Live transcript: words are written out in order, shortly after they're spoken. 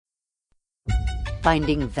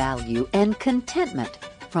Finding Value and Contentment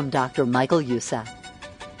from Dr. Michael Youssef.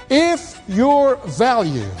 If your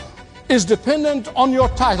value is dependent on your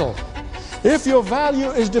title, if your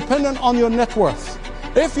value is dependent on your net worth,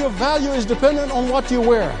 if your value is dependent on what you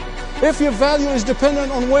wear, if your value is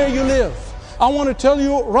dependent on where you live, I want to tell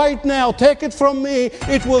you right now, take it from me,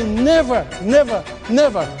 it will never, never,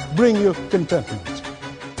 never bring you contentment.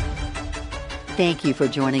 Thank you for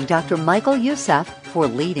joining Dr. Michael Youssef for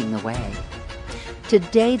Leading the Way.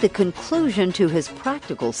 Today, the conclusion to his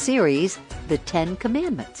practical series, The 10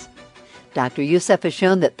 Commandments. Dr. Youssef has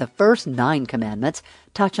shown that the first 9 commandments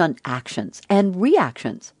touch on actions and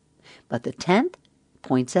reactions, but the 10th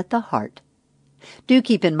points at the heart. Do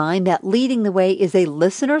keep in mind that Leading the Way is a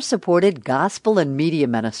listener-supported gospel and media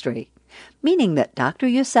ministry, meaning that Dr.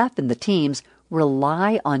 Youssef and the teams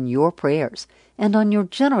rely on your prayers and on your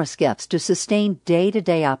generous gifts to sustain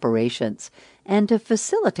day-to-day operations and to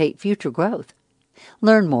facilitate future growth.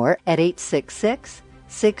 Learn more at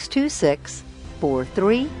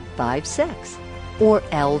 866-626-4356 or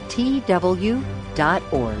ltw.org.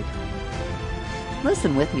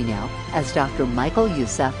 Listen with me now as Dr. Michael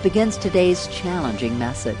Youssef begins today's challenging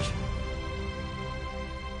message.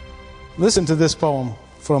 Listen to this poem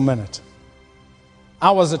for a minute.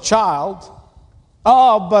 I was a child,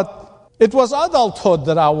 but it was adulthood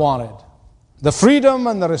that I wanted, the freedom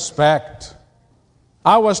and the respect.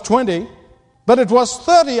 I was 20, but it was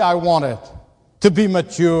 30 I wanted, to be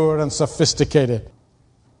mature and sophisticated.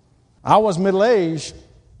 I was middle-aged,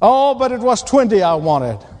 but it was 20 I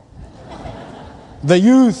wanted, the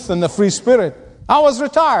youth and the free spirit. I was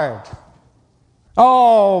retired,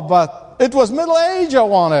 but it was middle age I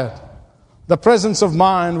wanted, the presence of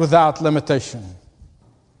mind without limitation.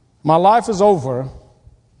 My life is over,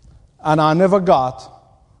 and I never got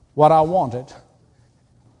what I wanted.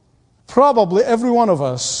 Probably every one of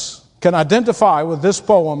us can identify with this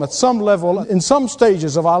poem at some level, in some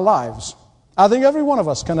stages of our lives. I think every one of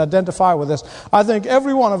us can identify with this. I think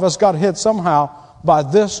every one of us got hit somehow by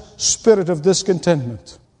this spirit of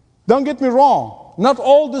discontentment. Don't get me wrong. Not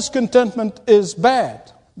all discontentment is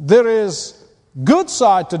bad. There is good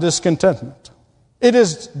side to discontentment. It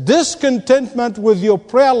is discontentment with your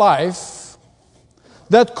prayer life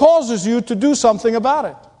that causes you to do something about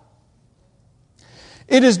it.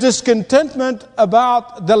 It is discontentment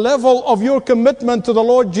about the level of your commitment to the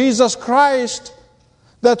Lord Jesus Christ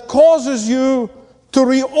that causes you to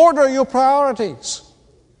reorder your priorities.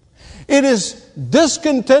 It is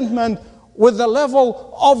discontentment with the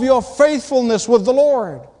level of your faithfulness with the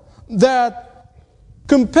Lord that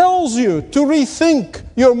compels you to rethink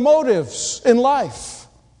your motives in life.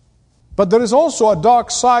 But there is also a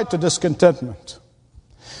dark side to discontentment.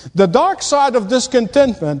 The dark side of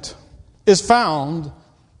discontentment is found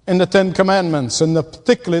in the 10 Commandments, and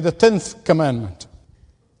particularly the 10th commandment.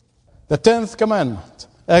 The 10th commandment,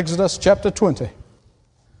 Exodus chapter 20.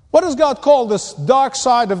 What does God call this dark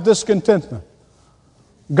side of discontentment?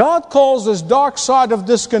 God calls this dark side of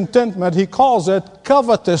discontentment, He calls it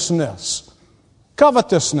covetousness.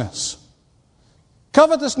 Covetousness.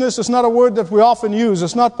 Covetousness is not a word that we often use.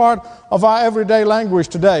 It's not part of our everyday language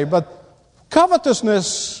today. But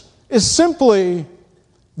covetousness is simply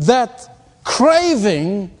that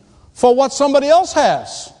craving for what somebody else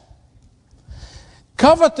has.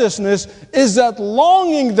 Covetousness is that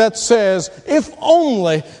longing that says, if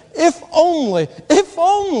only, if only, if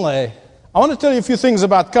only. I want to tell you a few things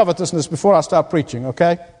about covetousness before I start preaching,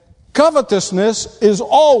 okay? Covetousness is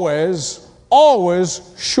always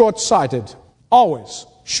short-sighted. Always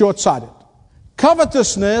short-sighted.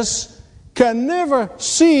 Covetousness can never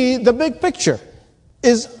see the big picture,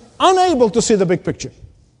 is unable to see the big picture.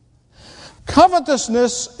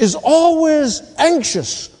 Covetousness is always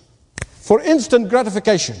anxious for instant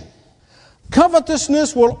gratification.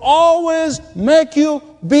 Covetousness will always make you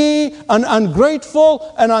be an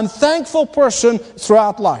ungrateful and unthankful person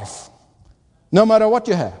throughout life, no matter what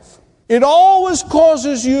you have. It always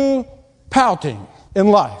causes you pouting in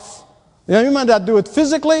life. You might not do it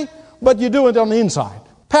physically, but you do it on the inside.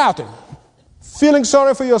 Pouting, feeling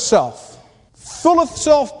sorry for yourself, full of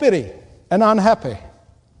self-pity and unhappy.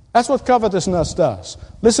 That's what covetousness does.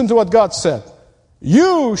 Listen to what God said.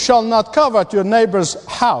 You shall not covet your neighbor's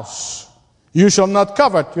house. You shall not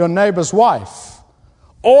covet your neighbor's wife,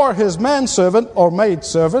 or his manservant or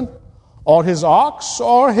maidservant, or his ox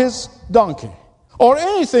or his donkey, or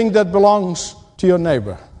anything that belongs to your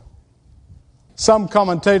neighbor. Some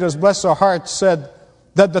commentators, bless their hearts, said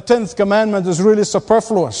that the 10th commandment is really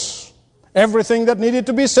superfluous. Everything that needed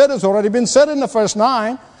to be said has already been said in the first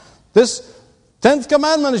 9. This 10th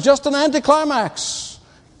commandment is just an anticlimax.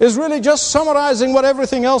 It's really just summarizing what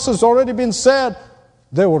everything else has already been said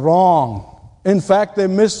They were wrong. In fact, they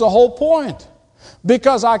missed the whole point.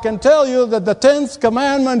 Because I can tell you that the 10th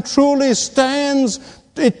commandment truly stands,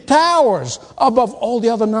 it towers above all the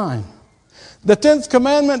other 9. The 10th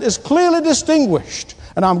commandment is clearly distinguished,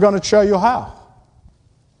 and I'm going to show you how.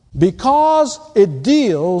 Because it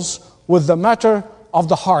deals with the matter of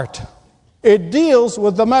the heart. It deals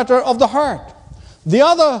with the matter of the heart. The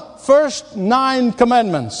other first 9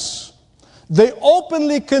 commandments, they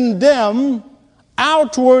openly condemn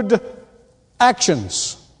outward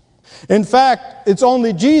actions. In fact, it's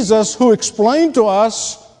only Jesus who explained to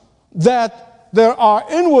us that there are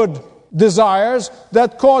inward desires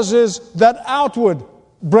that causes that outward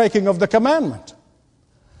breaking of the commandment.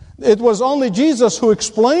 It was only Jesus who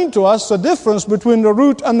explained to us the difference between the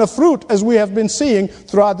root and the fruit, as we have been seeing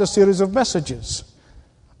throughout the series of messages.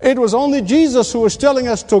 It was only Jesus who was telling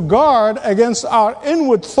us to guard against our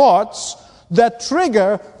inward thoughts that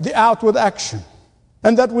trigger the outward action,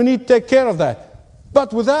 and that we need to take care of that.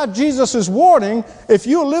 But without Jesus' warning, if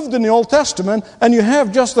you lived in the Old Testament and you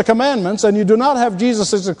have just the commandments and you do not have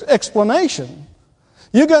Jesus' explanation,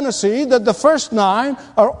 you're going to see that the first 9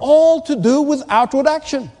 are all to do with outward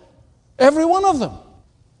action. Every one of them.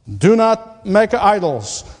 Do not make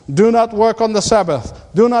idols. Do not work on the Sabbath.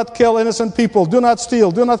 Do not kill innocent people. Do not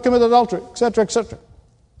steal. Do not commit adultery, etc., etc.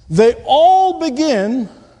 They all begin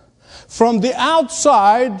from the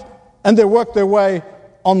outside and they work their way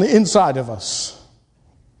on the inside of us.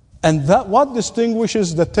 And that what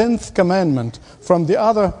distinguishes the 10th commandment from the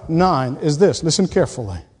other 9 is this. Listen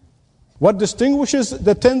carefully. What distinguishes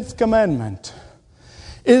the 10th commandment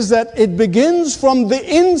is that it begins from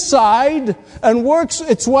the inside and works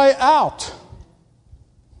its way out.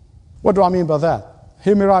 What do I mean by that?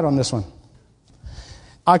 Hear me right on this one.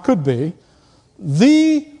 I could be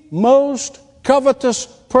the most covetous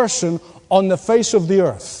person on the face of the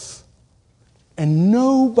earth, and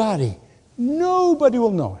nobody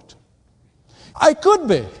will know it. I could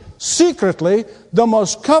be secretly the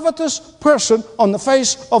most covetous person on the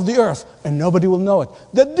face of the earth, and nobody will know it.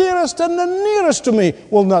 The dearest and the nearest to me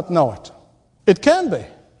will not know it. It can be.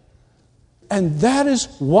 And that is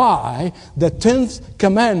why the 10th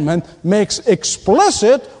commandment makes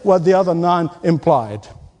explicit what the other 9 implied.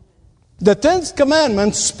 The 10th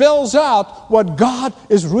commandment spells out what God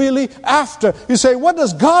is really after. You say, what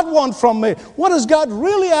does God want from me? What is God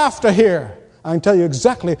really after here? I can tell you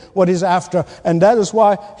exactly what He's after, and that is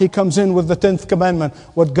why He comes in with the 10th commandment.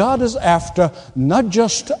 What God is after, not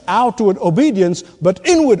just outward obedience, but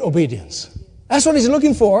inward obedience. That's what He's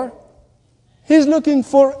looking for. He's looking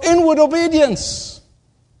for inward obedience.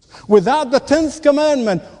 Without the 10th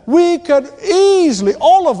commandment, we could easily,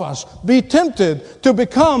 all of us, be tempted to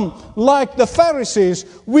become like the Pharisees.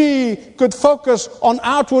 We could focus on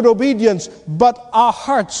outward obedience, but our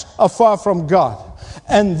hearts are far from God.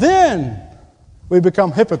 And then we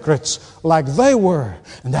become hypocrites like they were.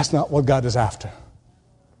 And that's not what God is after.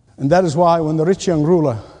 And that is why when the rich young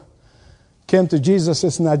ruler came to Jesus, he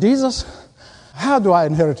said, now Jesus, how do I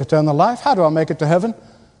inherit eternal life? How do I make it to heaven?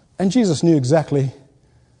 And Jesus knew exactly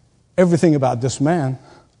everything about this man.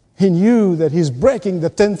 He knew that he's breaking the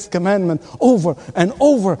 10th commandment over and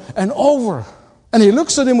over and over. And he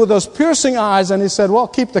looks at him with those piercing eyes and he said, well,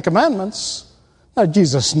 keep the commandments. Now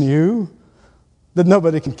Jesus knew that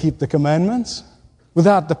nobody can keep the commandments.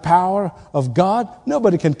 Without the power of God,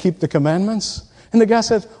 nobody can keep the commandments. And the guy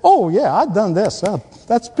said, oh yeah, I've done this.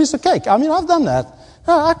 That's a piece of cake. I mean, I've done that.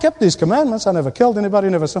 I kept these commandments. I never killed anybody,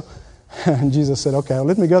 never so. And Jesus said, okay, well,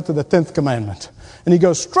 let me go to the 10th commandment. And he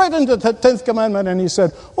goes straight into the 10th commandment and he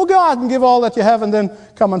said, well, go out and give all that you have and then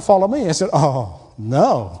come and follow me. I said, oh,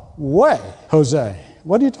 no way, Jose.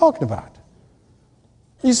 What are you talking about?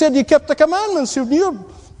 He said, you kept the commandments. You're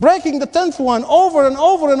breaking the 10th one over and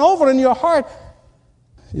over and over in your heart.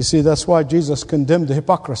 You see, that's why Jesus condemned the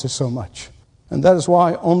hypocrisy so much. And that is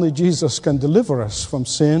why only Jesus can deliver us from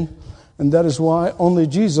sin. And that is why only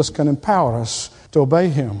Jesus can empower us to obey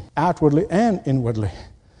Him outwardly and inwardly.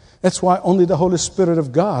 That's why only the Holy Spirit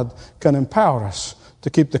of God can empower us to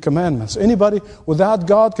keep the commandments. Anybody without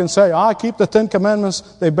God can say, I keep the 10 commandments.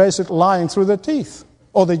 They're basically lying through their teeth.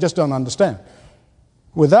 Or they just don't understand.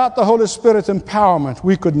 Without the Holy Spirit's empowerment,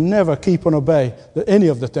 we could never keep and obey any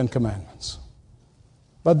of the 10 commandments.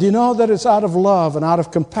 But do you know that it's out of love and out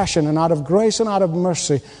of compassion and out of grace and out of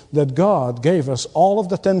mercy that God gave us all of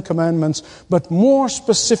the 10 commandments, but more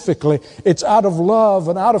specifically, it's out of love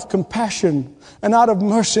and out of compassion and out of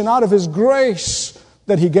mercy and out of His grace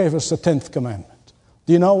that He gave us the 10th commandment.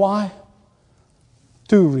 Do you know why?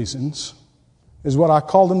 2 reasons. is what I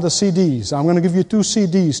call them, the CDs. I'm going to give you 2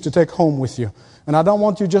 CDs to take home with you. And I don't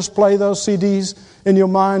want you to just play those CDs in your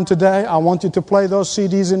mind today. I want you to play those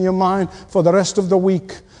CDs in your mind for the rest of the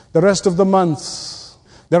week, the rest of the month,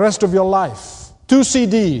 the rest of your life. 2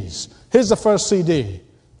 CDs. Here's the first CD.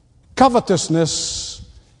 Covetousness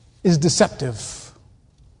is deceptive.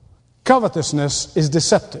 Covetousness is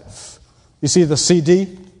deceptive. You see the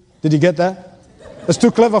CD? Did you get that? It's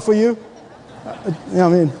too clever for you? I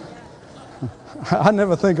mean, I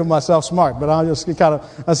never think of myself smart, but I just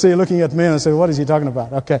I see you looking at me and I say, what is he talking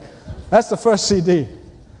about? Okay, that's the first CD.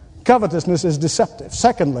 Covetousness is deceptive.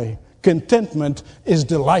 Secondly, contentment is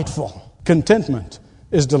delightful. Contentment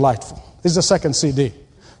is delightful. This is the second CD.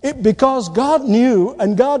 Because God knew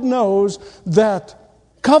and God knows that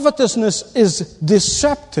covetousness is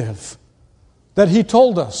deceptive, that He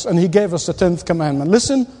told us and He gave us the 10th commandment.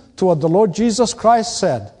 Listen to what the Lord Jesus Christ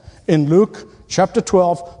said in Luke chapter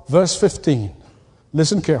 12, verse 15.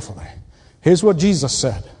 Listen carefully. Here's what Jesus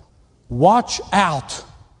said. Watch out.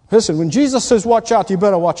 Listen, when Jesus says watch out, you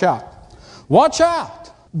better watch out. Watch out.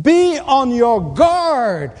 Be on your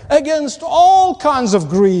guard against all kinds of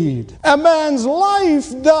greed. A man's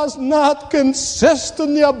life does not consist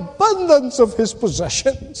in the abundance of his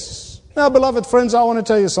possessions. Now, beloved friends, I want to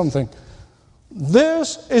tell you something.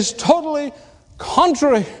 This is totally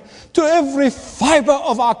contrary to every fiber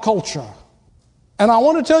of our culture. And I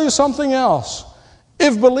want to tell you something else.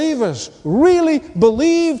 If believers really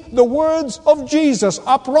believe the words of Jesus,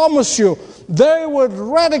 I promise you, they would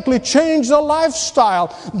radically change their lifestyle.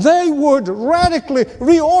 They would radically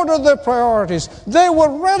reorder their priorities. They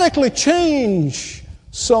would radically change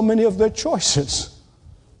so many of their choices.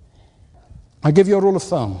 I give you a rule of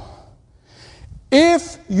thumb.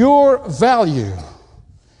 If your value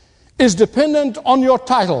is dependent on your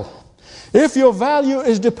title, if your value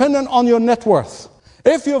is dependent on your net worth,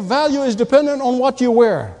 if your value is dependent on what you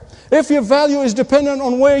wear, if your value is dependent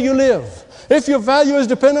on where you live, if your value is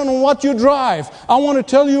dependent on what you drive, I want to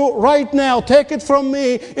tell you right now, take it from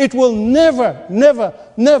me, it will never, never,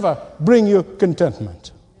 never bring you contentment.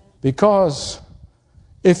 Because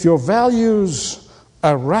if your values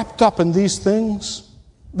are wrapped up in these things,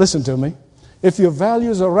 listen to me, if your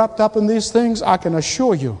values are wrapped up in these things, I can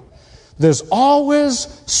assure you, there's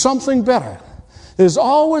always something better. There's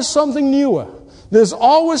always something newer. There's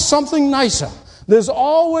always something nicer. There's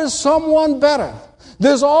always someone better.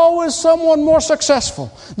 There's always someone more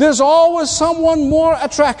successful. There's always someone more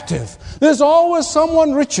attractive. There's always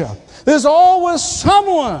someone richer. There's always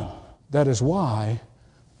someone. That is why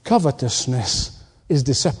covetousness is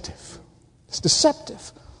deceptive. It's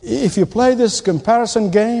deceptive. If you play this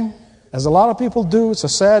comparison game, as a lot of people do, it's a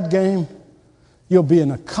sad game, you'll be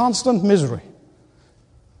in a constant misery.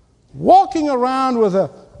 Walking around with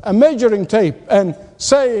a measuring tape and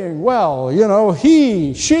saying, well, you know,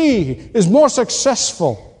 he, she is more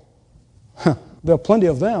successful. There are plenty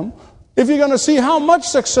of them. If you're going to see how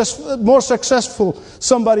much more successful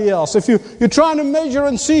somebody else, if you're trying to measure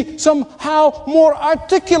and see somehow more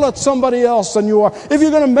articulate somebody else than you are, if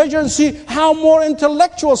you're going to measure and see how more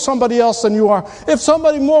intellectual somebody else than you are, if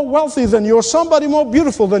somebody more wealthy than you, or somebody more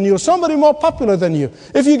beautiful than you, or somebody more popular than you,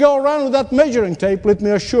 if you go around with that measuring tape, let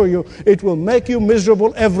me assure you, it will make you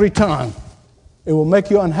miserable every time. It will make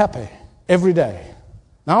you unhappy every day.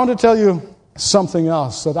 Now I want to tell you something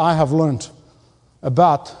else that I have learned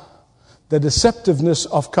about the deceptiveness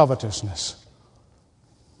of covetousness.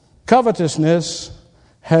 Covetousness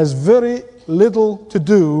has very little to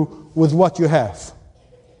do with what you have.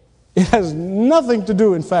 It has nothing to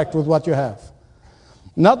do, in fact, with what you have.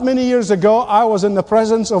 Not many years ago, I was in the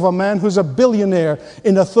presence of a man who's a billionaire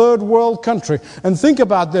in a third world country. And think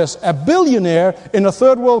about this, a billionaire in a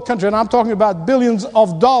third world country, and I'm talking about billions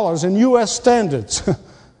of dollars in U.S. standards,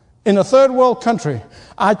 in a third world country.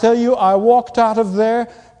 I tell you, I walked out of there,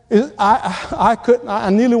 I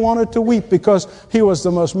nearly wanted to weep because he was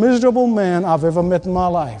the most miserable man I've ever met in my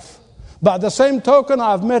life. By the same token,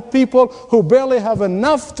 I've met people who barely have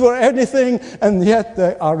enough for anything, and yet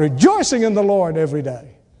they are rejoicing in the Lord every day.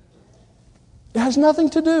 It has nothing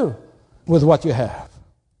to do with what you have.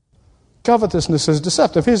 Covetousness is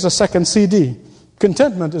deceptive. Here's the second CD.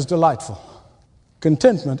 Contentment is delightful.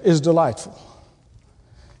 Contentment is delightful.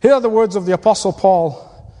 Here are the words of the Apostle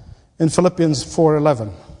Paul in Philippians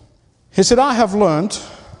 4:11. He said, I have learned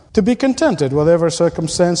to be contented with whatever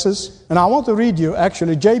circumstances. And I want to read you,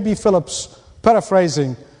 actually, J.B. Phillips'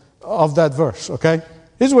 paraphrasing of that verse, okay?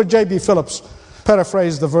 Here's what J.B. Phillips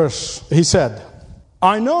paraphrased the verse. He said,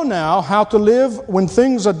 I know now how to live when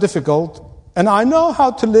things are difficult, and I know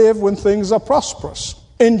how to live when things are prosperous.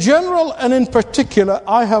 In general and in particular,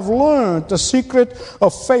 I have learned the secret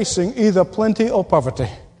of facing either plenty or poverty.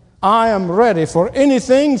 I am ready for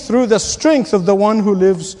anything through the strength of the one who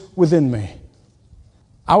lives within me.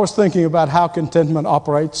 I was thinking about how contentment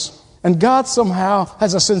operates. And God somehow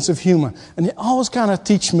has a sense of humor. And He always kind of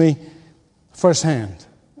teach me firsthand.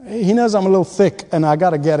 He knows I'm a little thick and I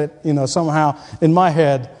got to get it, somehow in my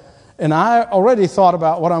head. And I already thought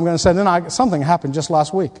about what I'm going to say. Then something happened just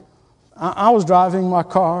last week. I was driving my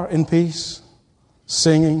car in peace,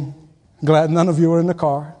 singing. Glad none of you were in the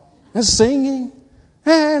car. And singing.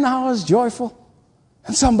 And I was joyful.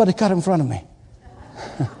 And somebody cut in front of me.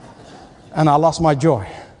 And I lost my joy.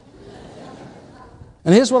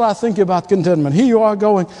 And here's what I think about contentment. Here you are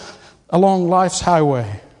going along life's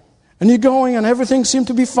highway. And you're going and everything seems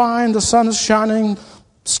to be fine. The sun is shining.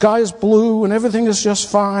 The sky is blue and everything is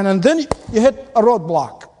just fine. And then you hit a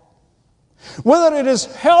roadblock. Whether it is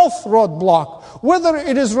health roadblock, whether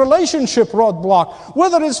it is relationship roadblock,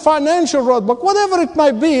 whether it's financial roadblock, whatever it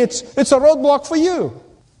might be, it's a roadblock for you.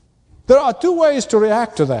 There are two ways to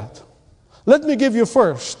react to that. Let me give you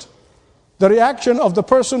first the reaction of the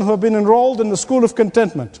person who has been enrolled in the school of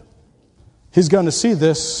contentment. He's going to see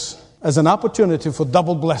this as an opportunity for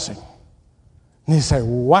double blessing. And he say,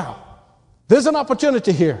 wow, there's an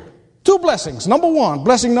opportunity here. Two blessings.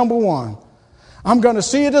 Blessing number one. I'm going to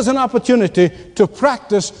see it as an opportunity to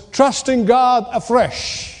practice trusting God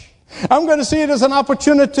afresh. I'm going to see it as an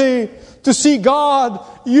opportunity to see God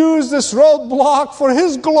use this roadblock for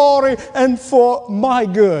His glory and for my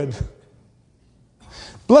good.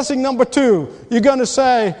 Blessing number two, you're going to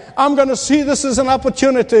say, I'm going to see this as an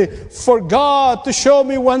opportunity for God to show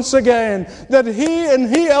me once again that He and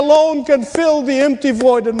He alone can fill the empty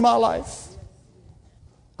void in my life.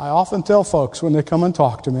 I often tell folks when they come and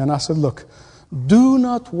talk to me, and I said, look, do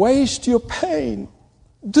not waste your pain.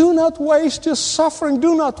 Do not waste your suffering.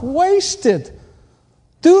 Do not waste it.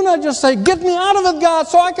 Do not just say, get me out of it, God,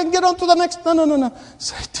 so I can get on to the next. No.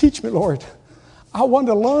 Say, teach me, Lord. I want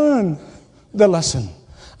to learn the lesson.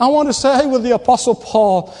 I want to say with the Apostle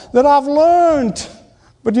Paul that I've learned.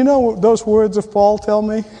 But you know what those words of Paul tell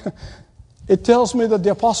me? It tells me that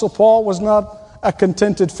the Apostle Paul was not a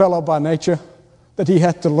contented fellow by nature, that he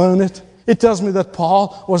had to learn it. It tells me that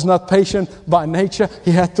Paul was not patient by nature.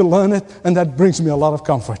 He had to learn it, and that brings me a lot of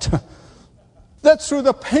comfort. That through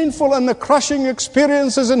the painful and the crushing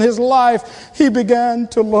experiences in his life, he began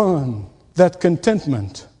to learn that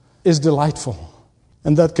contentment is delightful,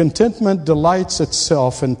 and that contentment delights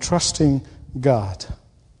itself in trusting God.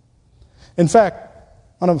 In fact,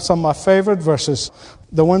 one of some of my favorite verses,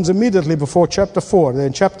 the ones immediately before chapter 4, they're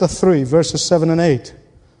in chapter 3, verses 7 and 8.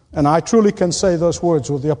 And I truly can say those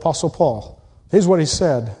words with the Apostle Paul. Here's what he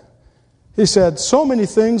said. He said, so many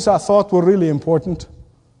things I thought were really important,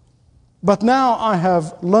 but now I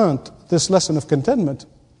have learned this lesson of contentment.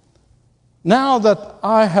 Now that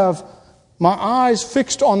I have my eyes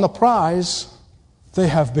fixed on the prize, they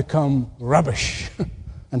have become rubbish.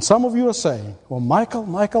 And some of you are saying, well,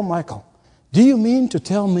 Michael, do you mean to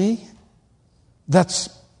tell me that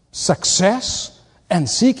success and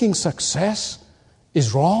seeking success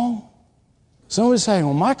is wrong? Somebody's saying,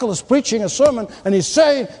 well, Michael is preaching a sermon and he's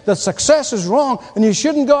saying that success is wrong and you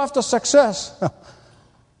shouldn't go after success.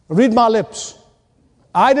 Read my lips.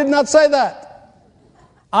 I did not say that.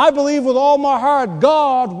 I believe with all my heart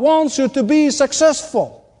God wants you to be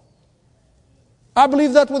successful. I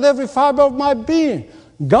believe that with every fiber of my being.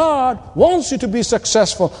 God wants you to be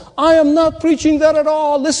successful. I am not preaching that at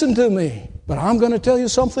all. Listen to me. But I'm going to tell you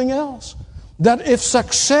something else. That if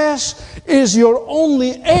success is your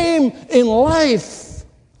only aim in life,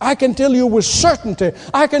 I can tell you with certainty,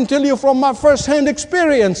 I can tell you from my first-hand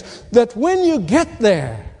experience, that when you get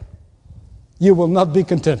there, you will not be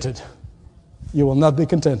contented. You will not be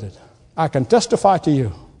contented. I can testify to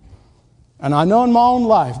you. And I know in my own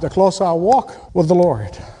life, the closer I walk with the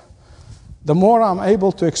Lord, the more I'm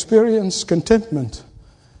able to experience contentment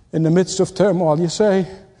in the midst of turmoil. You say,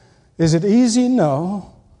 is it easy? No.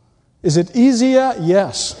 Is it easier?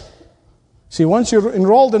 Yes. See, once you're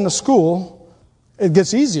enrolled in the school, it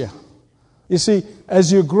gets easier. You see,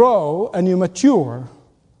 as you grow and you mature,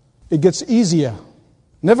 it gets easier.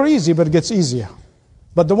 Never easy, but it gets easier.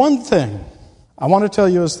 But the one thing I want to tell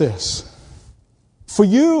you is this. For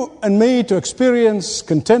you and me to experience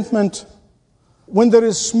contentment when there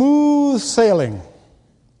is smooth sailing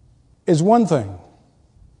is one thing.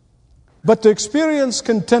 But to experience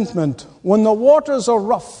contentment when the waters are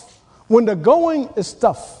rough, when the going is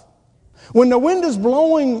tough, when the wind is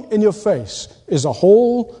blowing in your face, is a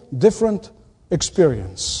whole different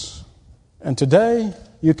experience. And today,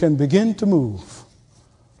 you can begin to move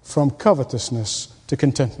from covetousness to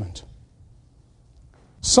contentment.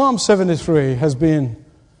 Psalm 73 has been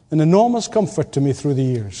an enormous comfort to me through the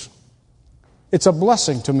years. It's a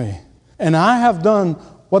blessing to me. And I have done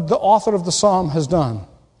what the author of the psalm has done.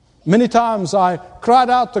 Many times I cried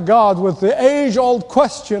out to God with the age-old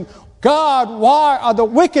question, God, why are the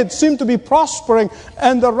wicked seem to be prospering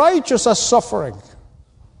and the righteous are suffering?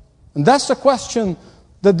 And that's the question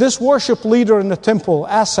that this worship leader in the temple,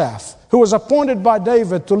 Asaph, who was appointed by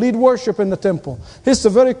David to lead worship in the temple, it's the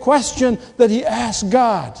very question that he asked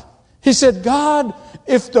God. He said, God,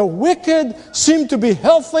 if the wicked seem to be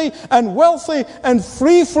healthy and wealthy and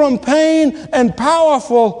free from pain and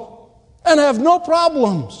powerful and have no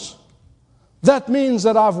problems, that means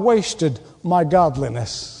that I've wasted my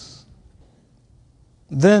godliness.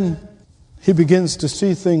 Then he begins to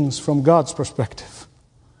see things from God's perspective.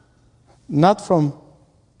 Not from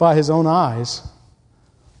by his own eyes,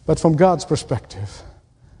 but from God's perspective.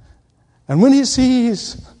 And when he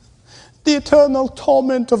sees the eternal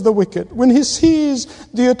torment of the wicked, when he sees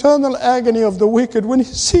the eternal agony of the wicked, when he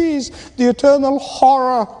sees the eternal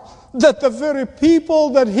horror that the very people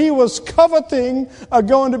that he was coveting are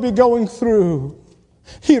going to be going through,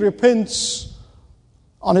 he repents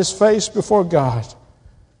on his face before God.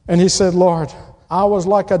 And he said, Lord, I was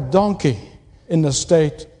like a donkey in the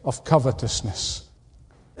state of covetousness.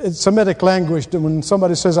 In Semitic language, when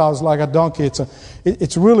somebody says I was like a donkey,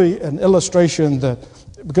 it's really an illustration that,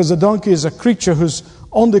 because the donkey is a creature whose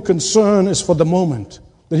only concern is for the moment,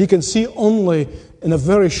 that he can see only in a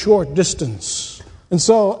very short distance. And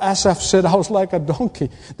so Asaph said, I was like a donkey,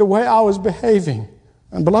 the way I was behaving.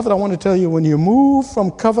 And beloved, I want to tell you, when you move from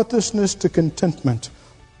covetousness to contentment,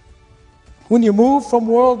 when you move from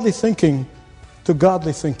worldly thinking to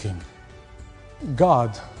godly thinking,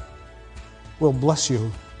 God will bless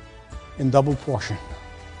you in double portion.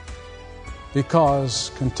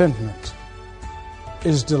 Because contentment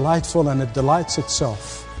is delightful and it delights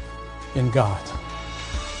itself in God.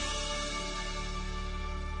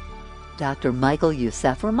 Dr. Michael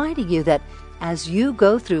Youssef reminding you that as you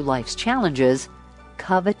go through life's challenges,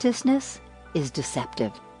 covetousness is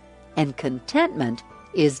deceptive and contentment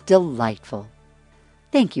is delightful.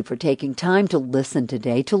 Thank you for taking time to listen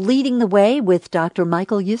today to Leading the Way with Dr.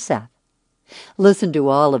 Michael Youssef. Listen to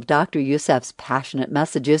all of Dr. Youssef's passionate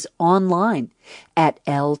messages online at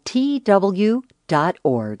ltw.org,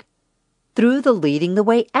 through the Leading the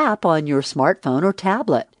Way app on your smartphone or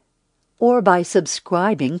tablet, or by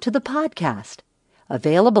subscribing to the podcast,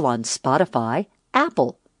 available on Spotify,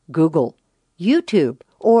 Apple, Google, YouTube,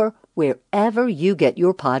 or wherever you get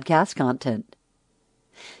your podcast content.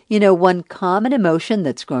 You know, one common emotion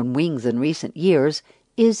that's grown wings in recent years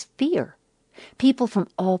is fear. People from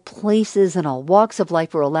all places and all walks of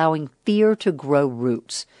life are allowing fear to grow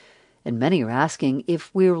roots. And many are asking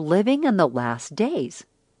if we're living in the last days.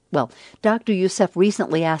 Well, Dr. Youssef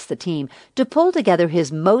recently asked the team to pull together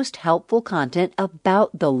his most helpful content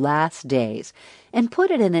about the last days and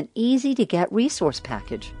put it in an easy-to-get resource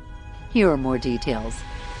package. Here are more details.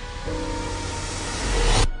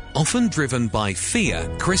 Often driven by fear,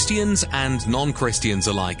 Christians and non-Christians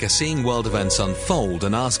alike are seeing world events unfold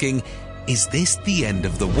and asking, is this the end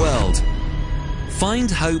of the world?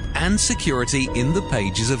 Find hope and security in the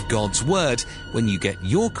pages of God's Word when you get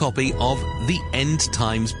your copy of The End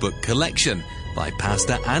Times Book Collection by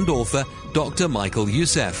pastor and author Dr. Michael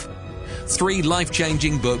Youssef. 3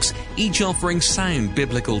 life-changing books, each offering sound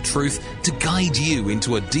biblical truth to guide you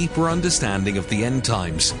into a deeper understanding of the end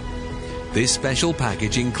times. This special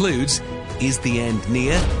package includes Is the End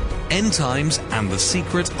Near?, End Times and the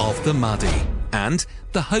Secret of the Muddy, and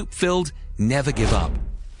the hope-filled Never Give Up.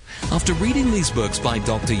 After reading these books by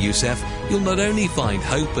Dr. Youssef, you'll not only find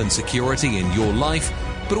hope and security in your life,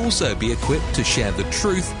 but also be equipped to share the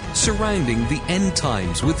truth surrounding the end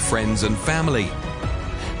times with friends and family.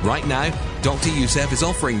 Right now, Dr. Youssef is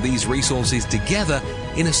offering these resources together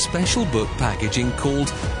in a special book packaging called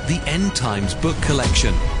The End Times Book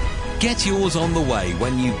Collection. Get yours on the way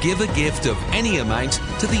when you give a gift of any amount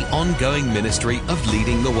to the ongoing ministry of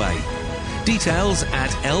Leading the Way. Details at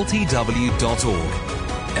ltw.org.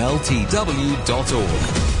 ltw.org.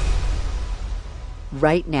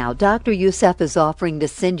 Right now, Dr. Youssef is offering to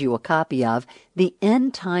send you a copy of the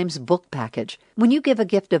End Times Book Package when you give a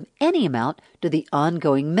gift of any amount to the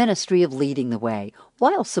ongoing ministry of Leading the Way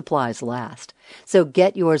while supplies last. So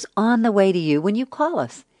get yours on the way to you when you call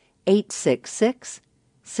us,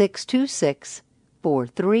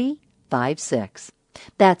 866-626-4356.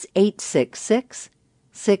 That's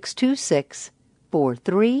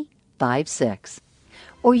 866-626-4356.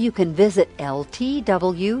 Or you can visit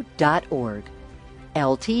ltw.org.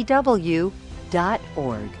 ltw.org.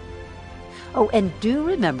 Oh, and do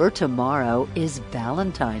remember tomorrow is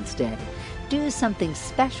Valentine's Day. Do something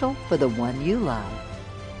special for the one you love.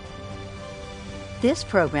 This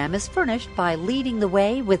program is furnished by Leading the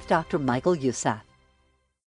Way with Dr. Michael Youssef.